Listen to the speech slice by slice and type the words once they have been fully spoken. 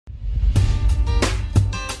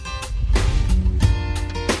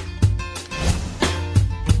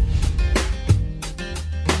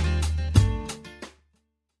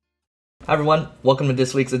Hi everyone, welcome to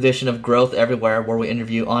this week's edition of Growth Everywhere, where we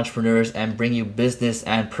interview entrepreneurs and bring you business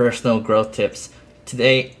and personal growth tips.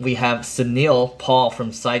 Today we have Sunil Paul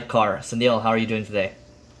from Sidecar. Sunil, how are you doing today?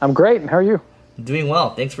 I'm great. How are you? Doing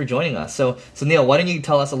well. Thanks for joining us. So, Sunil, why don't you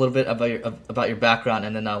tell us a little bit about your background,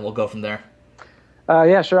 and then we'll go from there.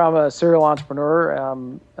 Yeah, sure. I'm a serial entrepreneur.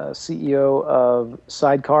 I'm a CEO of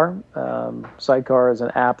Sidecar. Sidecar is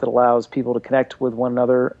an app that allows people to connect with one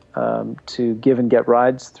another to give and get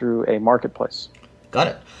rides through a marketplace. Got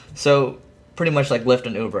it. So, pretty much like Lyft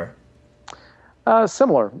and Uber.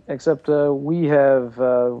 Similar, except we've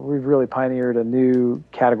really pioneered a new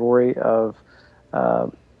category of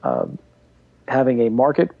having a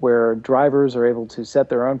market where drivers are able to set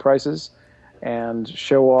their own prices and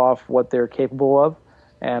show off what they're capable of,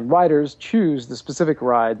 and riders choose the specific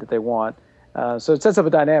ride that they want. So it sets up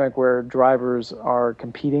a dynamic where drivers are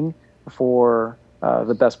competing for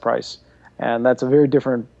the best price. And that's a very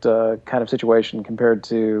different kind of situation compared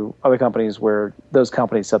to other companies where those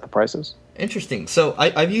companies set the prices. Interesting. So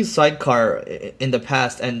I've used Sidecar in the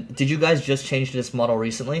past, and did you guys just change this model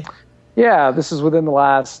recently? Yeah, this is within the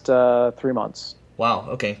last 3 months. Wow.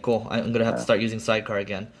 Okay, cool. I'm going to have to start using Sidecar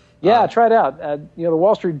again. Yeah, try it out. The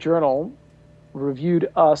Wall Street Journal reviewed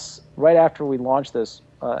us right after we launched this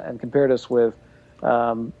and compared us with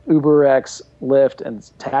UberX, Lyft, and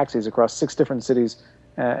taxis across 6 different cities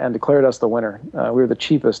and declared us the winner. We were the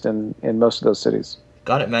cheapest in most of those cities.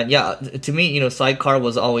 Got it, man. Yeah, to me, Sidecar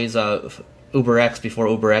was always UberX before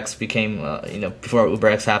UberX became, before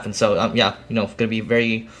UberX happened. So, going to be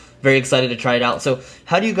very, very excited to try it out. So,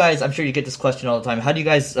 how do you guys? I'm sure you get this question all the time. How do you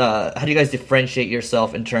guys differentiate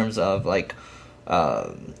yourself in terms of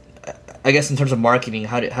I guess in terms of marketing?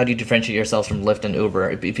 How do you differentiate yourselves from Lyft and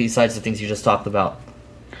Uber besides the things you just talked about?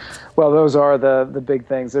 Well, those are the big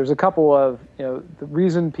things. There's a couple of the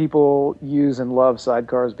reason people use and love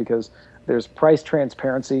Sidecar is because there's price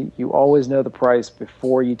transparency. You always know the price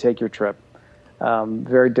before you take your trip.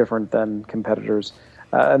 Very different than competitors.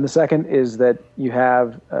 And the second is that you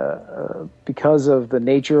have, because of the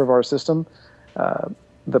nature of our system,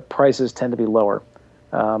 the prices tend to be lower.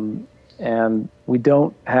 And we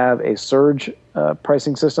don't have a surge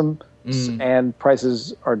pricing system, and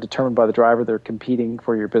prices are determined by the driver. They're competing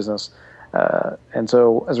for your business. And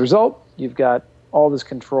so as a result, you've got all this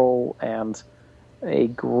control and a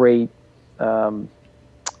great a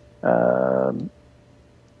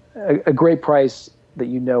great price that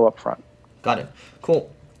you know up front. Got it.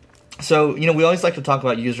 Cool. So, we always like to talk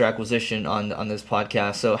about user acquisition on this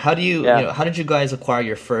podcast. So how do you, how did you guys acquire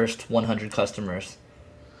your first 100 customers?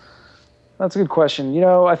 That's a good question.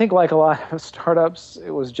 I think like a lot of startups, it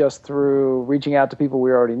was just through reaching out to people we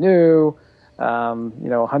already knew.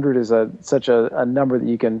 100 is such a number that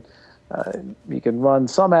you can run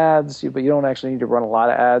some ads, but you don't actually need to run a lot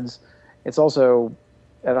of ads. It's also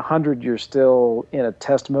at 100, you're still in a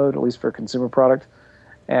test mode, at least for a consumer product.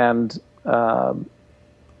 And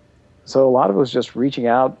so a lot of it was just reaching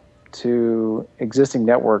out to existing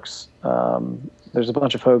networks. There's a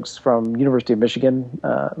bunch of folks from University of Michigan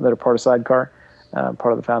that are part of Sidecar,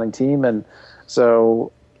 part of the founding team. And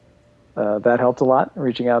so that helped a lot,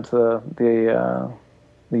 reaching out to the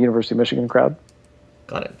University of Michigan crowd.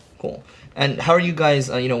 Got it. Cool. And how are you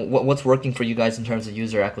guys, what's working for you guys in terms of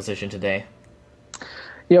user acquisition today?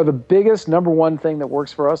 The biggest number one thing that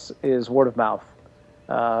works for us is word of mouth,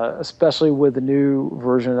 especially with the new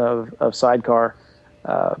version of Sidecar.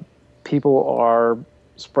 People are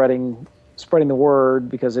spreading the word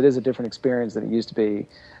because it is a different experience than it used to be.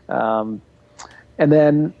 And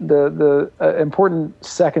then the important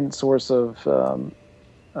second source of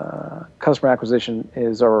customer acquisition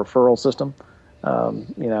is our referral system.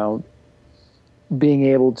 Being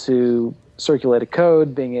able to circulate a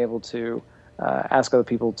code, being able to ask other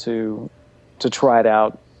people to try it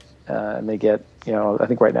out, and they get, I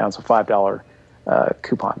think right now it's a $5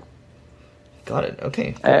 coupon. Got it.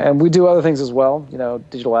 Okay. Cool. And we do other things as well,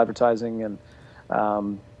 digital advertising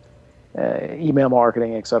and email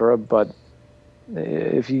marketing, et cetera. But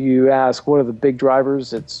if you ask what are the big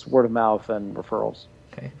drivers, it's word of mouth and referrals.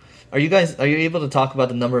 Okay. Are you able to talk about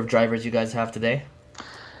the number of drivers you guys have today?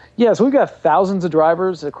 Yeah, so we've got thousands of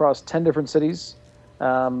drivers across 10 different cities.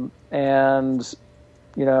 And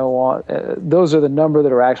those are the number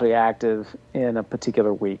that are actually active in a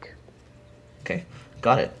particular week. Okay,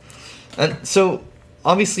 got it. And so,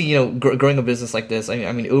 obviously, growing a business like this,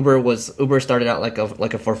 I mean, Uber started out like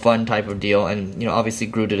a for fun type of deal, and obviously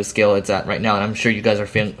grew to the scale it's at right now. And I'm sure you guys are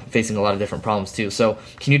facing a lot of different problems too. So,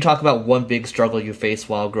 can you talk about one big struggle you faced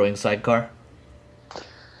while growing Sidecar?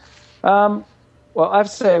 Well, I have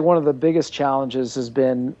to say one of the biggest challenges has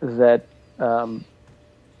been that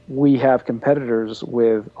we have competitors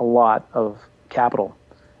with a lot of capital.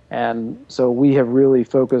 And so we have really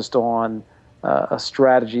focused on a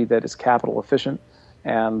strategy that is capital efficient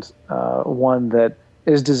and one that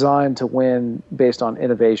is designed to win based on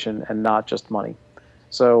innovation and not just money.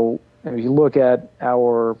 So if you look at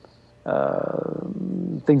our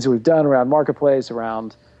things that we've done around Marketplace,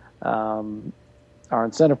 around our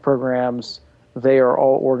incentive programs, they are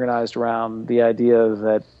all organized around the idea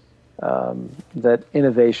that that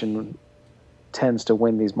innovation tends to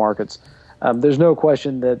win these markets. There's no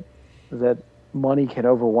question that money can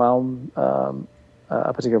overwhelm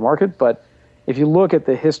a particular market, but if you look at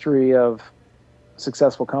the history of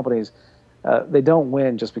successful companies, they don't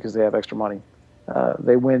win just because they have extra money.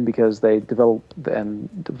 They win because they develop,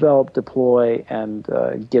 deploy, and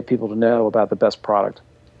get people to know about the best product.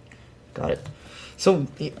 Got it. So,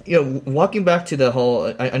 walking back to the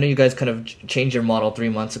whole, I know you guys kind of changed your model 3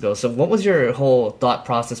 months ago. So what was your whole thought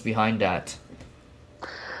process behind that?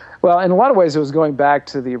 Well, in a lot of ways, it was going back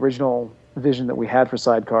to the original vision that we had for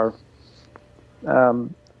Sidecar.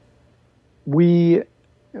 When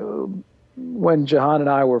Jahan and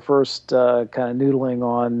I were first kind of noodling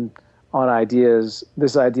on ideas,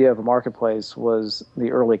 this idea of a marketplace was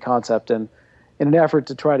the early concept. And in an effort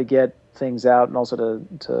to try to get things out and also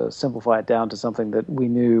to simplify it down to something that we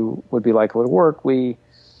knew would be likely to work, we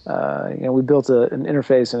built an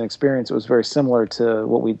interface and experience that was very similar to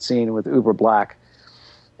what we'd seen with Uber Black.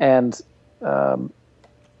 And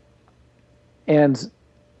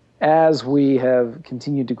as we have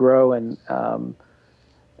continued to grow and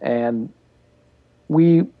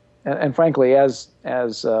frankly, as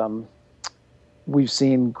we've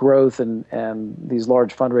seen growth and these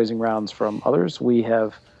large fundraising rounds from others, we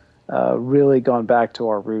have really gone back to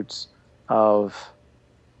our roots of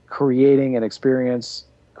creating an experience,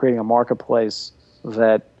 creating a marketplace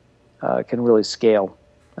that can really scale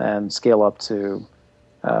and scale up to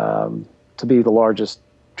be the largest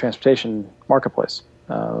transportation marketplace,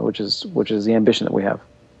 which is the ambition that we have.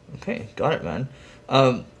 Okay, got it, man.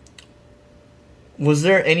 Was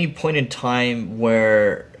there any point in time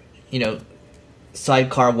where,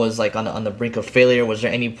 Sidecar was like on the brink of failure? Was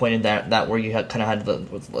there any point in that where you had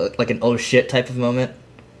like an oh shit type of moment?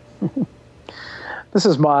 This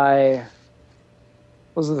is the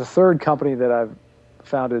third company that I've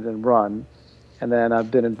founded and run, and then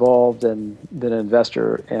I've been involved and been an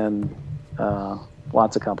investor in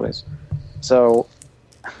lots of companies. So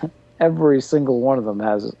every single one of them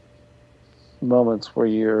has moments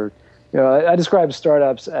where I describe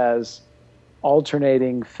startups as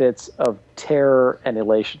alternating fits of terror and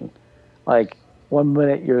elation. Like, one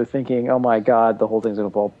minute you're thinking, oh my God, the whole thing's going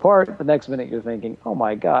to fall apart. The next minute you're thinking, oh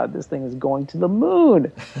my God, this thing is going to the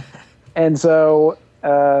moon. And so,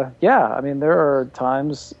 there are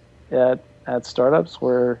times at startups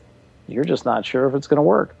where you're just not sure if it's going to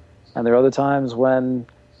work. And there are other times when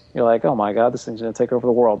you're like, oh my God, this thing's going to take over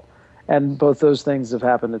the world. And both those things have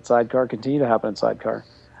happened at Sidecar, continue to happen at Sidecar.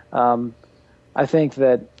 I think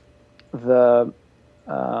that the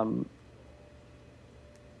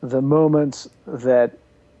moments that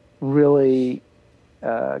really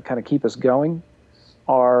kind of keep us going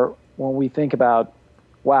are when we think about,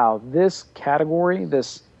 wow, this category,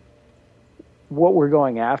 what we're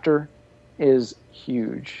going after is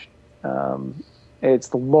huge. It's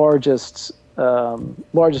the largest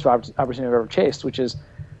opportunity I've ever chased, which is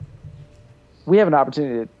we have an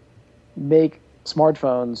opportunity to make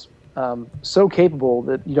smartphones so capable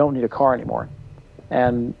that you don't need a car anymore.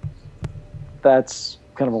 And that's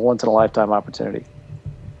kind of a once-in-a-lifetime opportunity.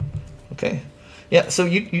 Okay. Yeah, so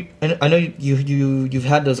I know you've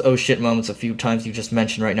had those oh shit moments a few times you just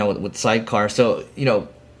mentioned right now with Sidecar. So,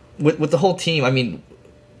 with the whole team, I mean,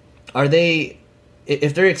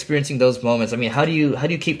 if they're experiencing those moments, I mean, how do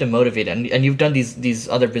you keep them motivated? And you've done these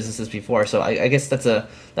other businesses before, so I guess that's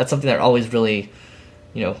something that always really,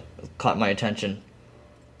 caught my attention.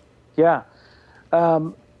 Yeah.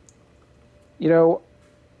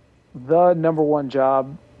 The number one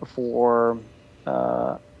job for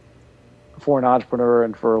an entrepreneur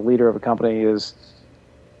and for a leader of a company is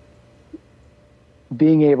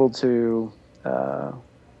being able to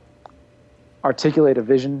articulate a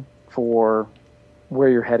vision for where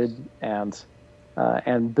you're headed and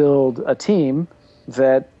build a team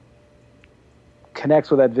that connects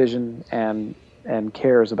with that vision and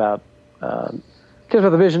cares about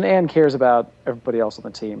the vision and cares about everybody else on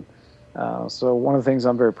the team. So one of the things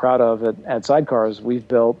I'm very proud of at Sidecar is we've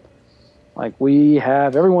built,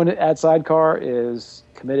 everyone at Sidecar is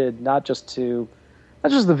committed not just the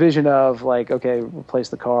vision of replace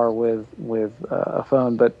the car with a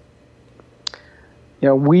phone, but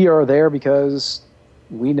we are there because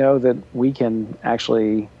we know that we can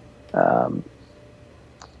actually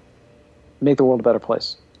make the world a better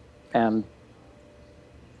place, and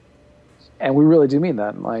we really do mean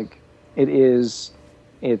that. Like, it's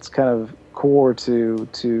kind of core to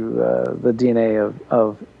the DNA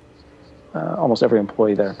of almost every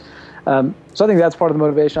employee there. So I think that's part of the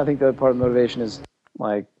motivation. I think the part of the motivation is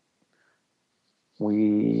like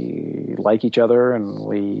we like each other and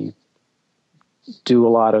we do a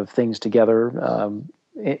lot of things together,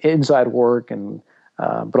 inside work and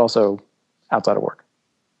but also outside of work.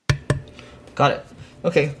 Got it.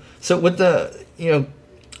 Okay. So with the,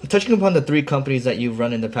 touching upon the three companies that you've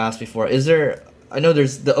run in the past before, I know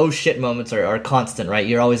there's the oh shit moments are constant, right?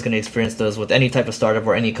 You're always going to experience those with any type of startup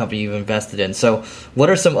or any company you've invested in. So what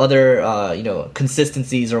are some other,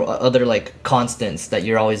 consistencies or other like constants that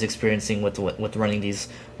you're always experiencing with running these,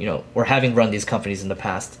 or having run these companies in the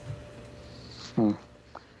past?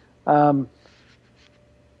 Well,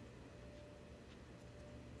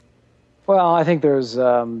 I think there's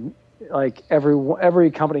like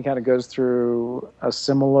every company kind of goes through a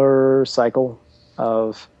similar cycle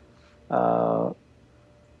of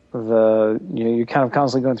you're kind of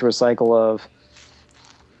constantly going through a cycle of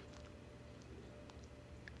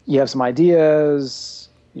you have some ideas,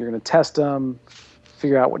 you're going to test them,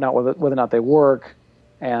 figure out whether or not they work,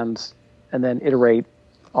 and then iterate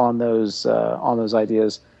on those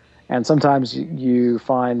ideas. And sometimes you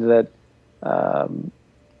find that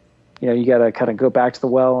you got to kind of go back to the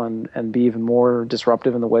well and be even more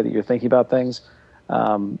disruptive in the way that you're thinking about things.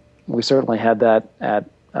 We certainly had that at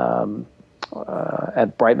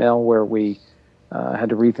Brightmail, where we had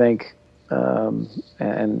to rethink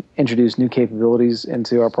and introduce new capabilities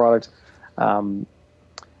into our product. And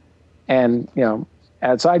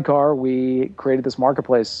at Sidecar, we created this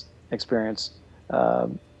marketplace experience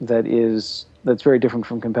that's very different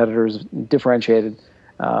from competitors, differentiated.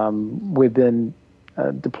 We've been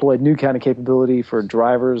deployed new kind of capability for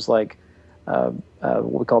drivers, like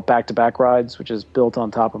what we call back-to-back rides, which is built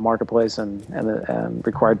on top of Marketplace and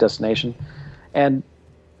required destination. And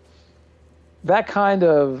that kind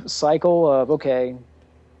of cycle of, okay,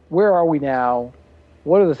 where are we now?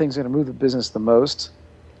 What are the things that are going to move the business the most?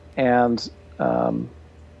 And how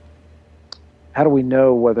do we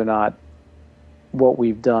know whether or not what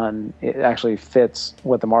we've done it actually fits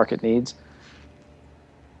what the market needs?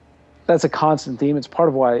 That's a constant theme. It's part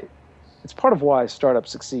of why startups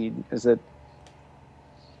succeed, is that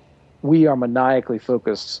we are maniacally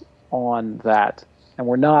focused on that, and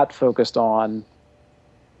we're not focused on,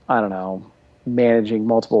 managing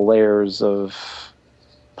multiple layers of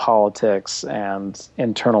politics and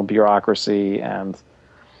internal bureaucracy. And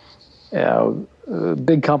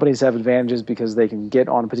big companies have advantages because they can get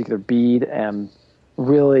on a particular beat and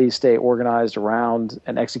really stay organized around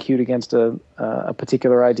and execute against a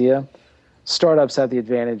particular idea. Startups have the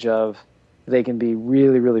advantage of they can be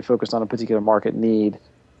really, really focused on a particular market need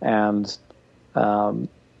and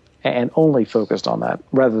only focused on that,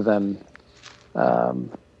 rather than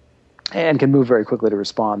and can move very quickly to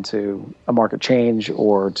respond to a market change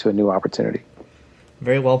or to a new opportunity.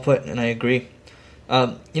 Very well put, and I agree.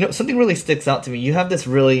 Something really sticks out to me. You have this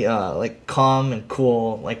really like calm and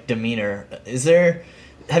cool like demeanor.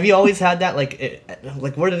 Have you always had that? Like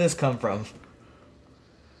where did this come from?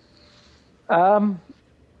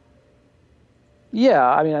 Yeah,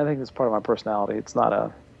 I mean, I think it's part of my personality. It's not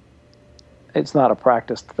a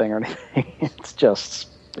practiced thing or anything.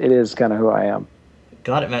 It is kind of who I am.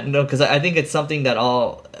 Got it, man. No, because I think it's something that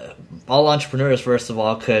all entrepreneurs, first of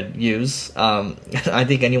all, could use. I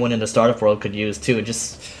think anyone in the startup world could use too. You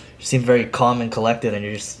seem very calm and collected, and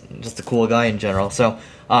you're just a cool guy in general. So,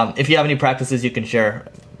 if you have any practices you can share,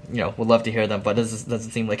 we'd love to hear them. But this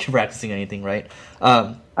doesn't seem like you're practicing anything, right?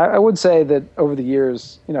 I would say that over the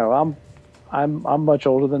years, I'm much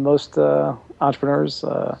older than most entrepreneurs,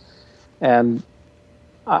 and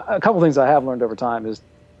a couple things I have learned over time is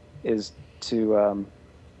to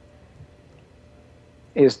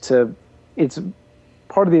it's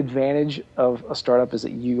part of the advantage of a startup is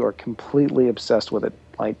that you are completely obsessed with it.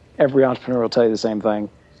 Like, every entrepreneur will tell you the same thing.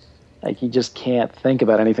 Like, you just can't think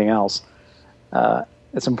about anything else.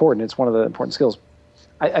 It's important. It's one of the important skills.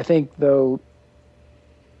 I think, though,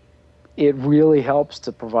 it really helps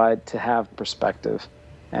to have perspective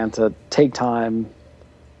and to take time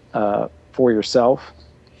for yourself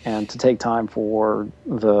and to take time for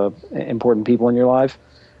the important people in your life,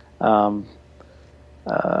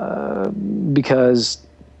 because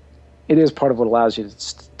it is part of what allows you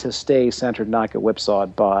to stay centered, not get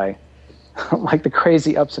whipsawed by like the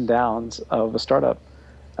crazy ups and downs of a startup,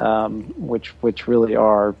 which really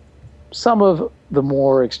are some of the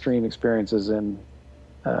more extreme experiences in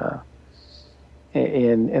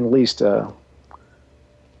in at least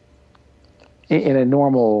in a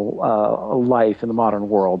normal life in the modern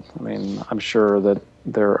world. I mean, I'm sure that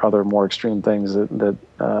there are other more extreme things that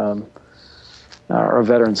our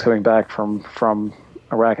veterans coming back from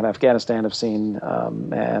Iraq and Afghanistan have seen,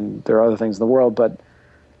 and there are other things in the world. But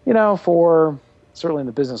for certainly in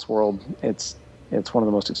the business world, it's one of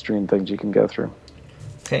the most extreme things you can go through.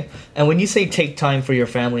 Okay. And when you say take time for your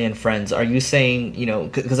family and friends, are you saying,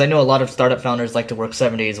 because I know a lot of startup founders like to work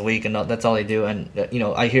 7 days a week and that's all they do. And,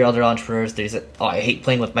 I hear other entrepreneurs, they say, oh, I hate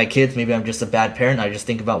playing with my kids. Maybe I'm just a bad parent. I just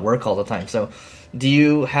think about work all the time. So do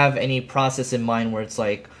you have any process in mind where it's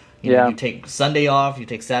like, you take Sunday off, you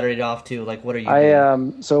take Saturday off too? Like, what are you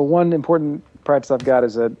doing? So one important practice I've got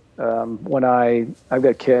is that when I've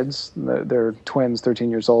got kids, they're twins, 13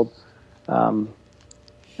 years old.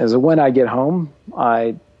 Is when I get home,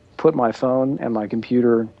 I put my phone and my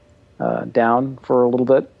computer down for a little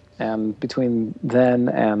bit, and between then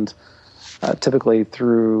and typically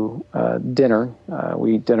through dinner,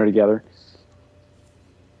 we eat dinner together.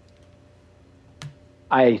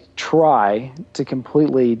 I try to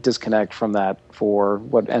completely disconnect from that for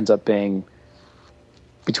what ends up being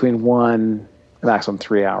between 1 and maximum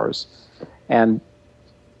 3 hours. And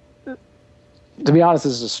to be honest,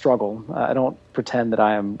 this is a struggle. I don't pretend that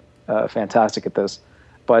I am fantastic at this,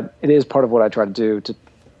 but it is part of what I try to do to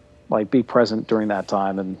be present during that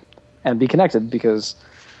time and be connected, because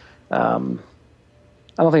I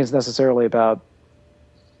don't think it's necessarily about,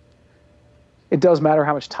 it does matter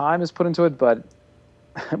how much time is put into it, but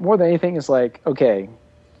more than anything, it's like, okay,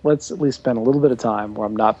 let's at least spend a little bit of time where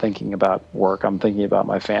I'm not thinking about work. I'm thinking about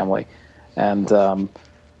my family. And you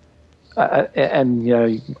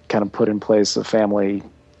kind of put in place a family,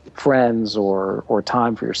 friends, or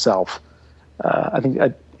time for yourself. I think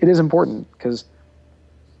it is important, because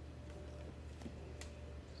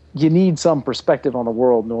you need some perspective on the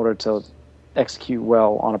world in order to execute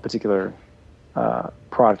well on a particular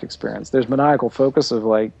product experience. There's maniacal focus of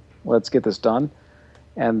let's get this done,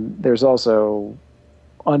 and there's also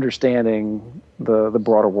understanding the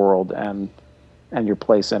broader world and your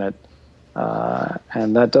place in it.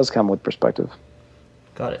 And that does come with perspective.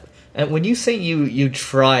 Got it. And when you say you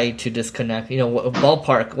try to disconnect,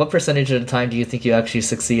 ballpark, what percentage of the time do you think you actually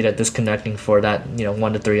succeed at disconnecting for that,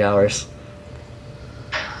 1 to 3 hours?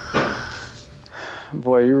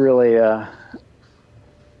 Boy, you really,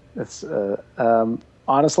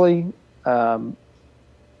 honestly,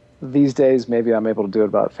 these days, maybe I'm able to do it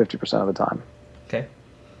about 50% of the time. Okay,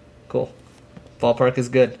 cool. Ballpark is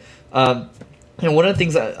good. One of the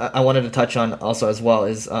things I wanted to touch on also as well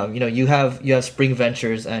is, you have Spring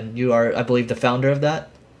Ventures, and you are, I believe, the founder of that?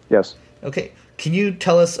 Yes. Okay. Can you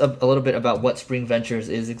tell us a little bit about what Spring Ventures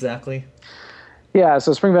is exactly? Yeah,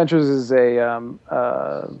 so Spring Ventures is a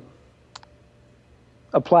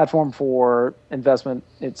platform for investment.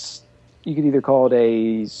 You could either call it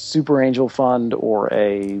a super angel fund or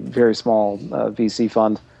a very small VC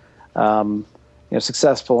fund.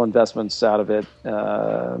 Successful investments out of it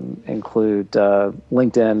include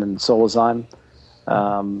LinkedIn and Solazyme.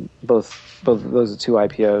 Both of those are 2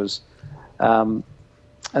 IPOs. And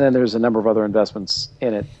then there's a number of other investments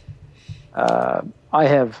in it.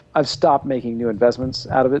 I've stopped making new investments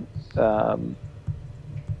out of it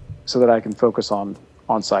so that I can focus on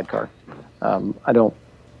Sidecar. I don't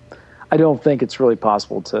think it's really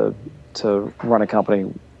possible to run a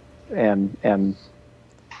company and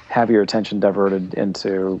have your attention diverted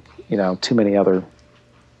into too many other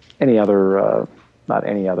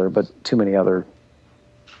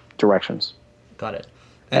directions. Got it.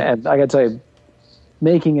 And I got to tell you,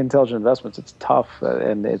 making intelligent investments, it's tough,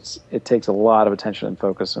 and it takes a lot of attention and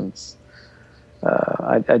focus. And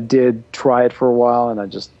I did try it for a while, and I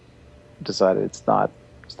just decided it's not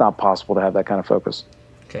possible to have that kind of focus.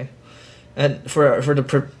 Okay. And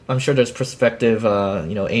I'm sure there's prospective,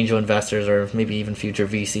 angel investors or maybe even future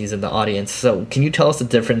VCs in the audience. So, can you tell us the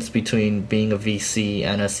difference between being a VC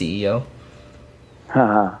and a CEO?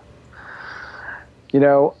 I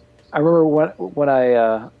remember when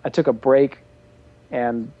I took a break,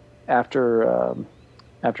 and after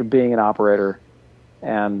being an operator,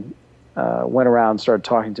 and went around and started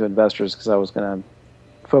talking to investors because I was going to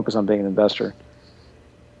focus on being an investor.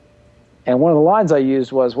 And one of the lines I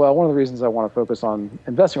used was, well, one of the reasons I want to focus on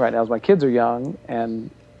investing right now is my kids are young,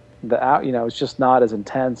 and it's just not as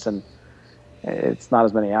intense, and it's not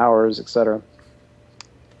as many hours, et cetera.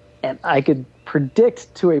 And I could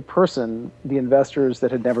predict to a person the investors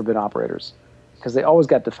that had never been operators, because they always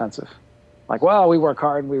got defensive. Like, well, we work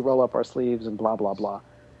hard and we roll up our sleeves and blah, blah, blah.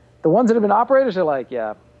 The ones that have been operators are like,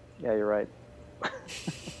 yeah, you're right.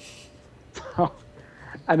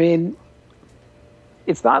 I mean,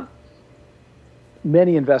 it's not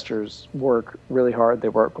many investors work really hard. They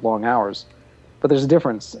work long hours, but there's a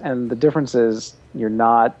difference. And the difference is you're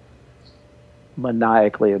not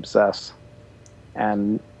maniacally obsessed.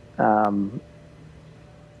 And,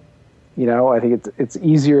 I think it's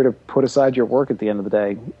easier to put aside your work at the end of the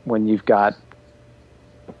day when you've got,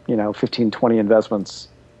 15, 20 investments.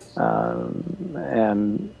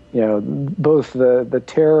 And, both the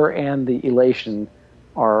terror and the elation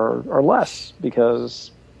are less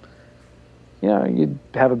because, you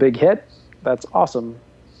have a big hit. That's awesome.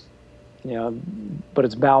 But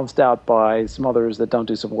it's balanced out by some others that don't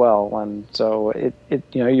do so well. And so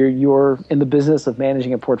you're in the business of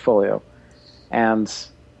managing a portfolio. And,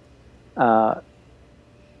 as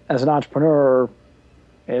an entrepreneur,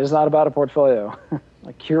 it is not about a portfolio.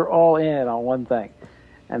 Like you're all in on one thing.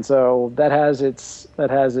 And so that has its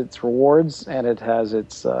rewards and it has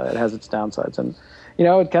its downsides. And,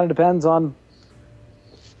 it kind of depends on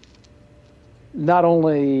not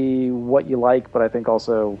only what you like, but I think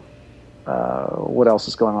also what else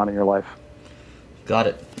is going on in your life. Got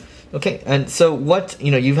it. Okay, and so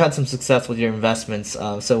you've had some success with your investments.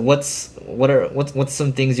 So what's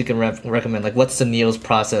some things you can recommend? Like, what's the Niels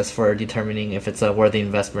process for determining if it's a worthy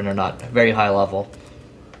investment or not? Very high level.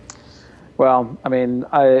 Well, I mean,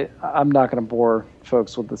 I'm not going to bore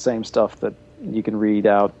folks with the same stuff that you can read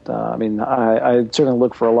out. I certainly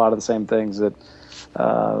look for a lot of the same things that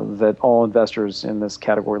all investors in this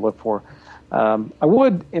category look for.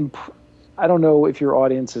 I don't know if your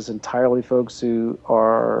audience is entirely folks who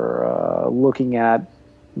are looking at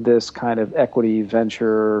this kind of equity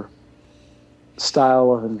venture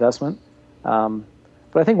style of investment. But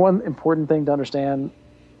I think one important thing to understand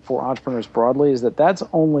for entrepreneurs broadly is that that's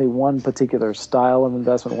only one particular style of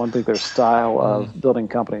investment, one particular style of building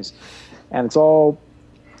companies. And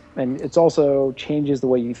it also changes the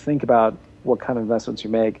way you think about what kind of investments you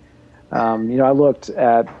make. I looked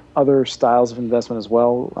at other styles of investment as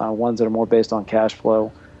well, ones that are more based on cash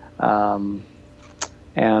flow. And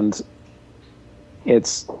I've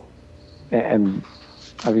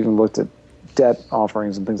even looked at debt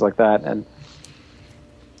offerings and things like that. And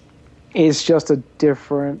it's just a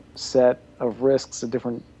different set of risks,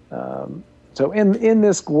 so in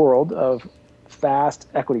this world of fast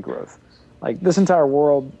equity growth, like this entire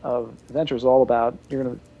world of venture is all about, you're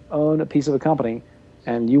going to own a piece of a company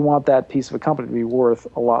and you want that piece of a company to be worth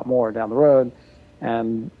a lot more down the road,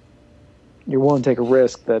 and you're willing to take a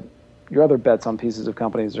risk that your other bets on pieces of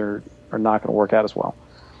companies are not going to work out as well.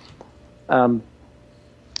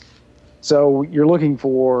 So you're looking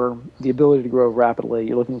for the ability to grow rapidly.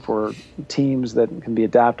 You're looking for teams that can be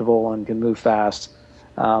adaptable and can move fast.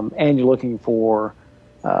 And you're looking for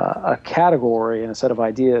a category and a set of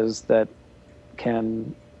ideas that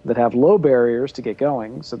have low barriers to get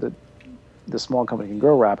going so that the small company can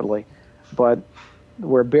grow rapidly, but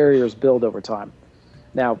where barriers build over time.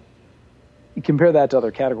 Now, you compare that to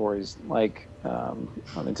other categories, like,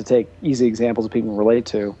 to take easy examples that people can relate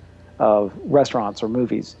to, of restaurants or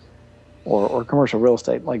movies or commercial real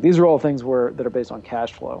estate. Like, these are all things that are based on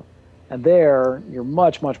cash flow. And there, you're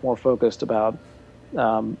much, much more focused about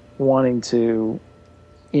wanting to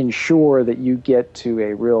ensure that you get to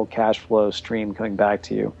a real cash flow stream coming back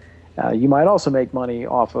to you. You might also make money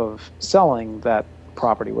off of selling that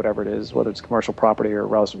property, whatever it is, whether it's commercial property or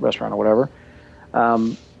restaurant or whatever.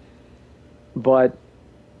 But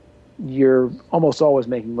you're almost always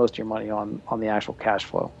making most of your money on the actual cash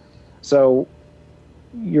flow. So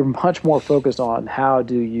you're much more focused on how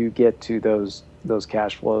do you get to those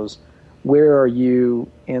cash flows. Where are you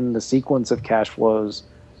in the sequence of cash flows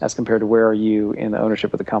as compared to where are you in the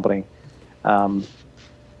ownership of the company?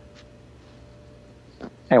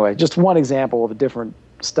 Anyway, just one example of a different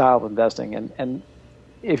style of investing. And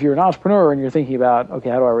if you're an entrepreneur and you're thinking about, okay,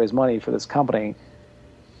 how do I raise money for this company?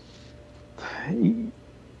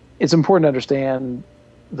 It's important to understand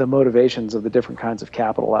the motivations of the different kinds of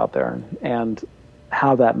capital out there and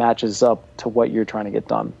how that matches up to what you're trying to get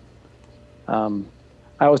done. I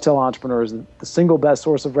always tell entrepreneurs that the single best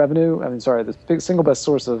source of the single best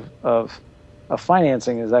source of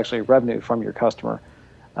financing is actually revenue from your customer.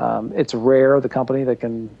 It's rare, the company that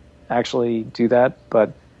can actually do that,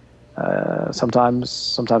 but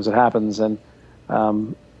sometimes it happens. And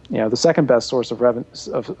the second best source of revenue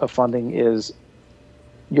of funding is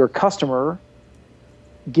your customer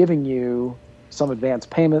giving you some advance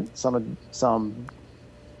payment, some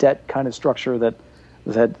debt kind of structure that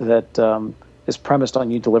is premised on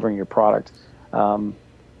you delivering your product,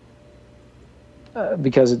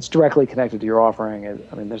 because it's directly connected to your offering.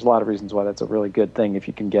 I mean, there's a lot of reasons why that's a really good thing if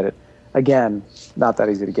you can get it. Again, not that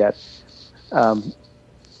easy to get.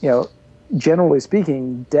 you know, generally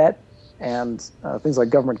speaking, debt and things like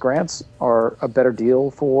government grants are a better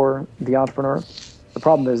deal for the entrepreneur. The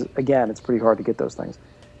problem is, again, it's pretty hard to get those things,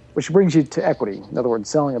 which brings you to equity. In other words,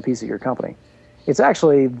 selling a piece of your company. It's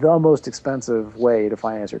actually the most expensive way to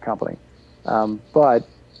finance your company. But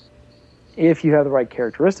if you have the right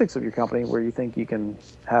characteristics of your company where you think you can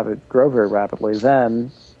have it grow very rapidly,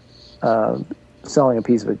 then selling a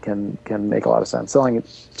piece of it can make a lot of sense. Selling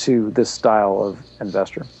it to this style of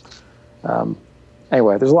investor.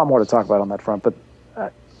 Anyway, there's a lot more to talk about on that front, but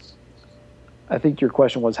I think your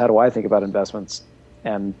question was, how do I think about investments?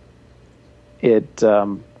 And it,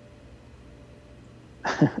 so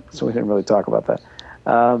we didn't really talk about that.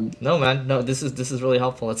 No, man, no. This is really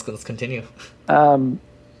helpful. Let's continue. I mean,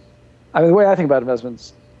 the way I think about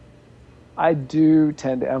investments, I do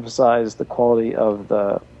tend to emphasize the quality of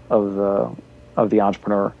the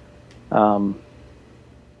entrepreneur,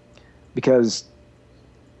 because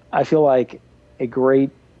I feel like a great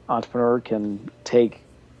entrepreneur can take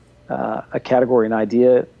a category, an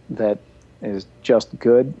idea that is just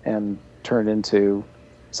good, and turn it into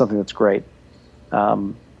something that's great.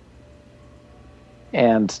 And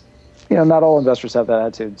not all investors have that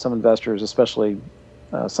attitude. Some investors, especially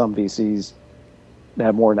some VCs,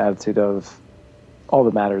 have more an attitude of all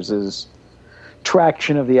that matters is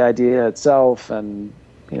traction of the idea itself, and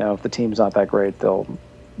if the team's not that great, they'll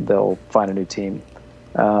find a new team.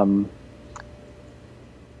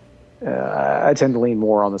 I tend to lean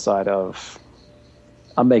more on the side of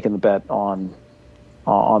I'm making the bet on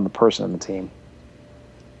the person and the team.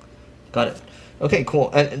 Got it. Okay, cool.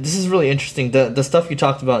 And this is really interesting. The stuff you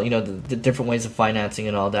talked about, the different ways of financing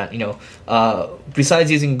and all that. Besides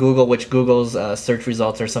using Google, which Google's search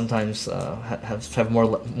results are sometimes have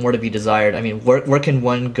more to be desired. I mean, where can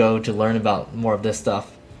one go to learn about more of this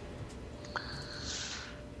stuff?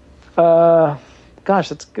 Gosh,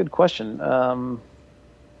 that's a good question.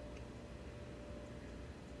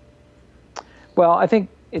 Well, I think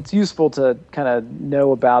it's useful to kind of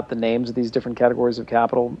know about the names of these different categories of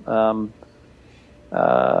capital. I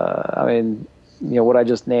mean, what I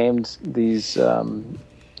just named, these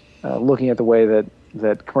looking at the way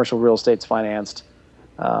that commercial real estate's financed.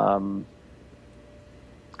 Commercial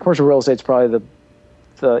real estate's probably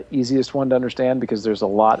the easiest one to understand because there's a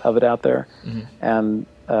lot of it out there, and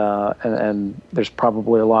there's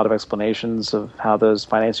probably a lot of explanations of how those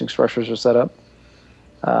financing structures are set up.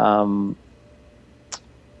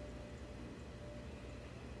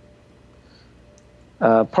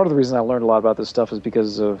 Part of the reason I learned a lot about this stuff is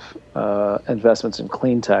because of investments in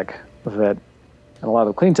clean tech. And a lot of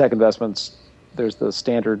the clean tech investments, there's the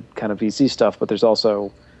standard kind of VC stuff, but there's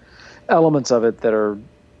also elements of it that are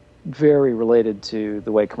very related to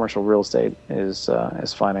the way commercial real estate is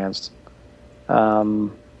financed. Gosh,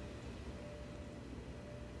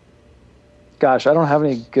 I don't have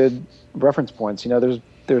any good reference points.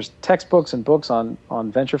 There's textbooks and books on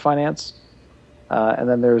venture finance, and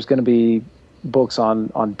then there's going to be books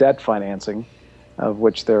on debt financing, of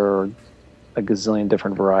which there are a gazillion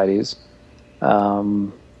different varieties.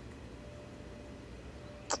 I'm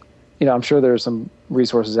sure there are some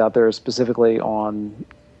resources out there specifically on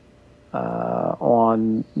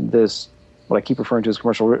this, what I keep referring to as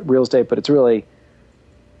commercial real estate, but it's really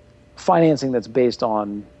financing that's based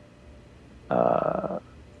on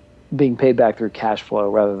being paid back through cash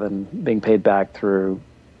flow rather than being paid back through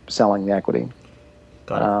selling the equity.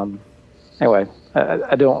 Got it. Anyway,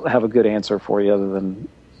 I don't have a good answer for you other than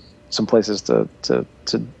some places to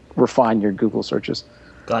refine your Google searches.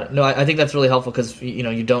 Got it. No, I think that's really helpful because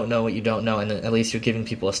you don't know what you don't know, and at least you're giving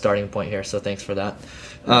people a starting point here. So thanks for that.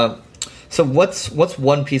 So what's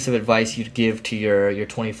one piece of advice you'd give to your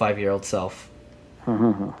 25-year-old self?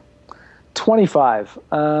 25.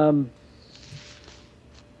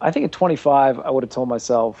 I think at 25, I would have told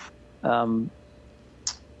myself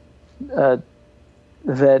that,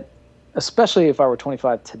 especially if I were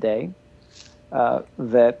 25 today,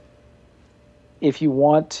 that if you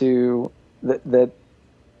want to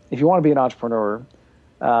if you want to be an entrepreneur,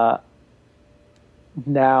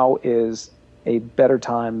 now is a better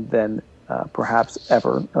time than perhaps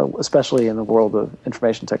ever, especially in the world of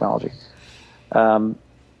information technology, and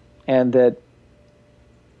that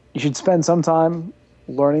you should spend some time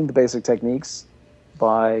learning the basic techniques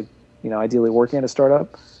by, ideally working at a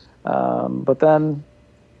startup, but then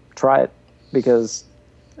try it, because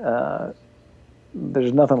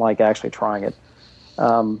there's nothing like actually trying it.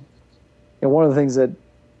 One of the things that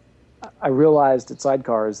I realized at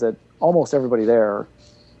Sidecar is that almost everybody there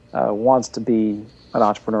wants to be an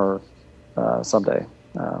entrepreneur someday.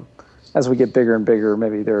 As we get bigger and bigger,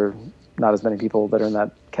 maybe there are not as many people that are in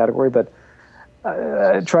that category, but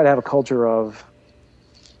I try to have a culture of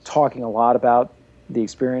talking a lot about the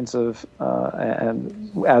experience of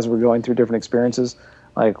and as we're going through different experiences,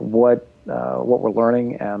 like what we're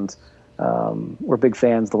learning, and we're big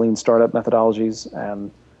fans of the lean startup methodologies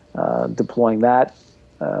and deploying that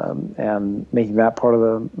and making that part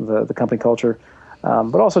of the company culture,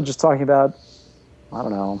 but also just talking about, I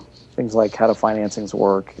don't know, things like how do financings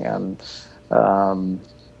work and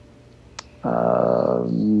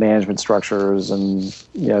management structures, and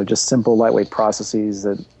just simple lightweight processes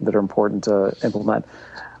that are important to implement.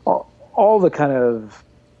 All the kind of,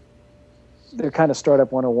 they're kind of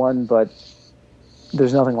startup 101, but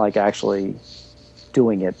there's nothing like actually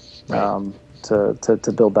doing it, right,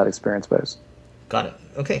 to build that experience base. Got it.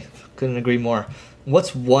 Okay, couldn't agree more.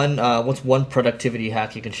 What's one productivity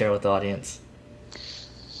hack you can share with the audience?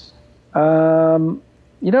 I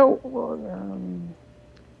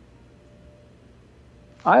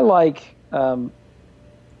like,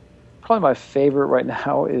 probably my favorite right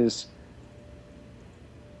now is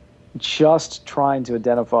just trying to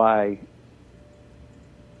identify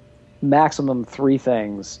maximum 3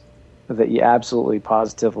 things that you absolutely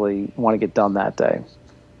positively want to get done that day,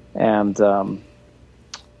 and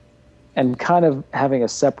kind of having a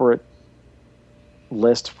separate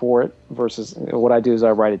list for it versus what I do is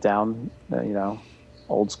I write it down,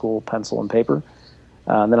 old school pencil and paper.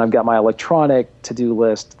 And then I've got my electronic to-do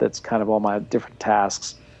list that's kind of all my different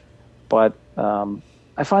tasks. But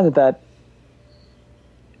I find that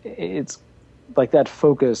it's like that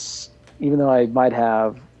focus, even though I might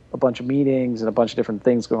have a bunch of meetings and a bunch of different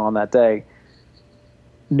things going on that day,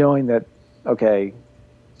 knowing that, okay,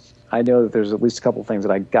 I know that there's at least a couple of things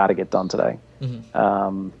that I got to get done today.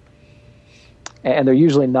 Mm-hmm. And they're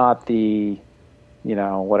usually not the,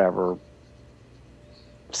 whatever,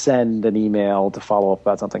 send an email to follow up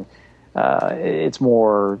about something. It's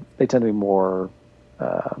more, they tend to be more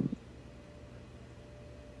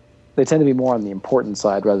on the important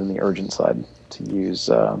side rather than the urgent side, to use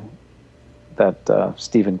that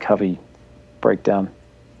Stephen Covey breakdown.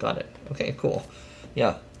 Got it. Okay, cool.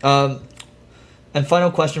 Yeah. And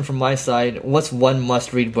final question from my side, what's one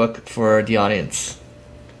must-read book for the audience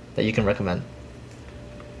that you can recommend?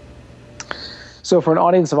 So for an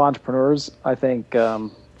audience of entrepreneurs, I think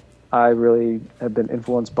I really have been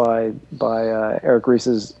influenced by Eric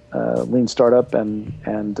Ries's Lean Startup and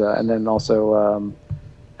then also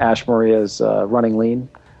Ash Maria's Running Lean.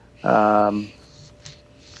 I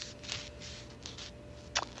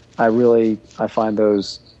find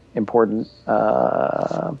those important.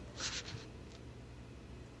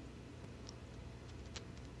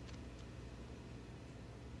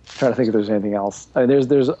 Trying to think if there's anything else. I mean,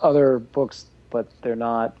 there's other books, but they're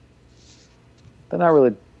not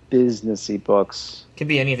really businessy books. Could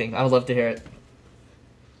be anything. I would love to hear it.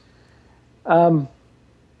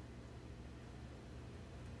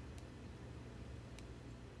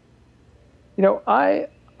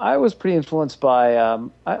 I was pretty influenced by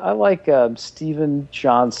I like Steven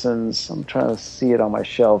Johnson's. I'm trying to see it on my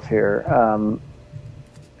shelf here. I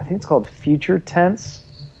think it's called Future Tense.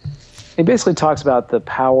 He basically talks about the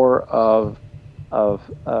power of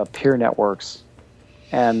peer networks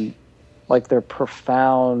and like their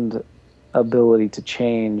profound ability to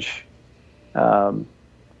change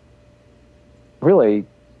really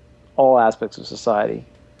all aspects of society,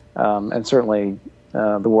 and certainly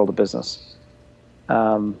the world of business.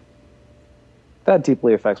 That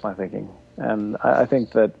deeply affects my thinking, and I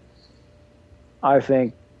think the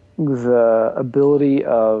ability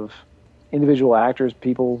of individual actors,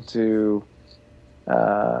 people to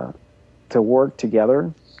work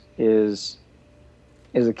together is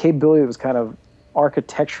a capability that was kind of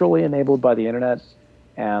architecturally enabled by the internet,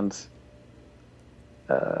 and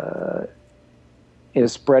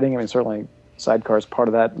is spreading. I mean, certainly Sidecar is part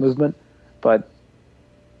of that movement, but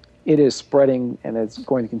it is spreading, and it's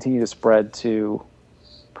going to continue to spread to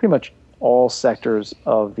pretty much all sectors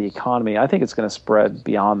of the economy. I think it's going to spread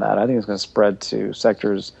beyond that. I think it's going to spread to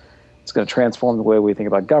sectors. It's going to transform the way we think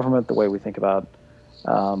about government, the way we think about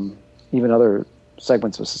even other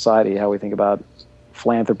segments of society, how we think about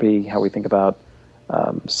philanthropy, how we think about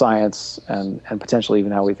science, and potentially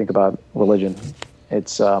even how we think about religion.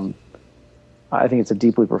 It's I think it's a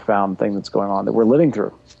deeply profound thing that's going on, that we're living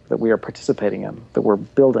through, that we are participating in, that we're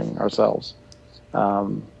building ourselves.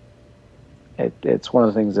 It's one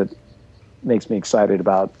of the things that makes me excited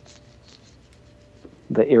about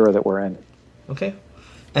the era that we're in. Okay.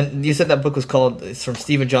 And you said that book was called, it's from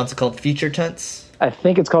Steven Johnson, called Future Tense? I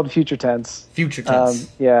think it's called Future Tense. Future Tense.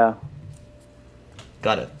 Yeah.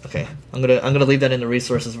 Got it. Okay, I'm gonna leave that in the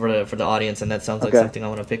resources for the audience, and that sounds like something I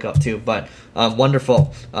want to pick up too. But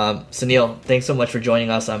wonderful, Sunil, thanks so much for joining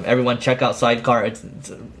us. Everyone, check out Sidecar. It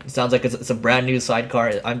sounds like it's a brand new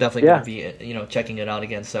Sidecar. I'm definitely gonna be checking it out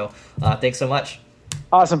again. So thanks so much.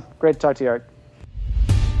 Awesome, great to talk to you, Art.